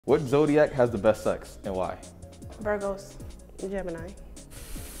What Zodiac has the best sex and why? Virgos. Gemini.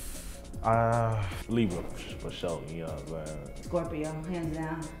 Libra, for sure, you know what I'm saying? Scorpio, hands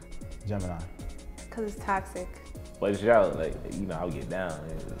down. Gemini. Because it's toxic. But it's y'all, like, you know, I'll get down.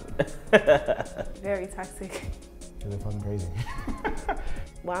 Very toxic. They're fucking crazy.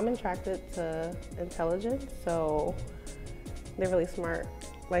 Well, I'm attracted to intelligence, so they're really smart.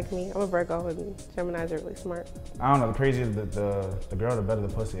 Like me, I'm a Virgo, and Geminis are really smart. I don't know, the crazier the girl, the better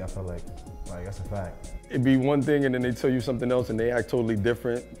the pussy, I feel like that's a fact. It'd be one thing and then they tell you something else and they act totally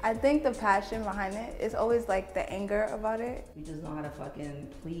different. I think the passion behind it is always like the anger about it. We just know how to fucking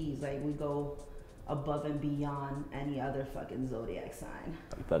please. Like, we go above and beyond any other fucking zodiac sign.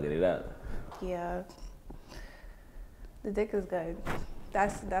 I'm thugging it out. Yeah. The dick is good.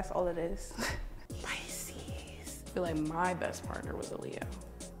 That's all it is. Pisces. I feel like my best partner was a Leo.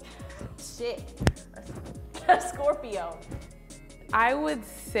 Shit. Scorpio. I would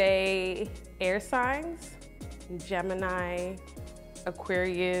say air signs, Gemini,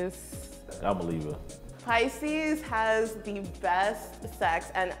 Aquarius. I'm a Libra. Pisces has the best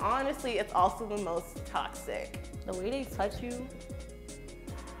sex, and honestly, it's also the most toxic. The way they touch you,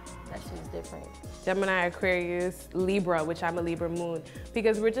 that shit's different. Gemini, Aquarius, Libra, which I'm a Libra moon,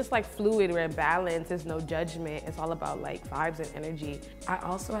 because we're just like fluid, we're balanced, there's no judgment. It's all about like vibes and energy. I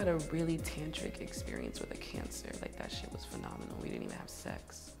also had a really tantric experience with a Cancer. Like, that shit was phenomenal. We didn't even have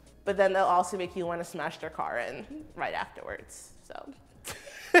sex. But then they'll also make you want to smash their car in right afterwards, so.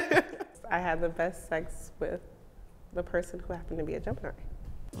 I had the best sex with the person who happened to be a Gemini.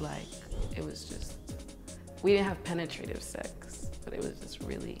 Like, it was just, we didn't have penetrative sex, but it was just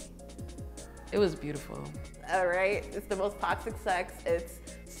really, it was beautiful. All right, it's the most toxic sex. It's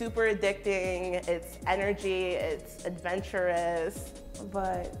super addicting, it's energy, it's adventurous.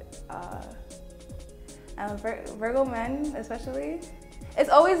 But Virgo men, especially, it's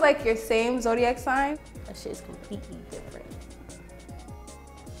always like your same zodiac sign. That shit is completely different.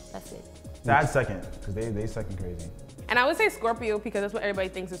 That's it. That's second, because they second crazy. And I would say Scorpio because that's what everybody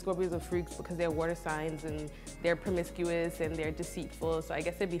thinks is Scorpios are freaks because they're water signs and they're promiscuous and they're deceitful. So I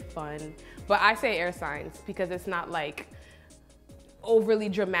guess it'd be fun. But I say air signs because it's not like overly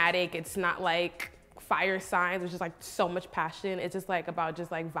dramatic. It's not like fire signs, which is like so much passion. It's just like about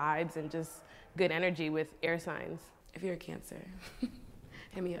just like vibes and just good energy with air signs. If you're a Cancer,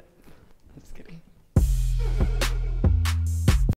 hit me up. I'm just kidding.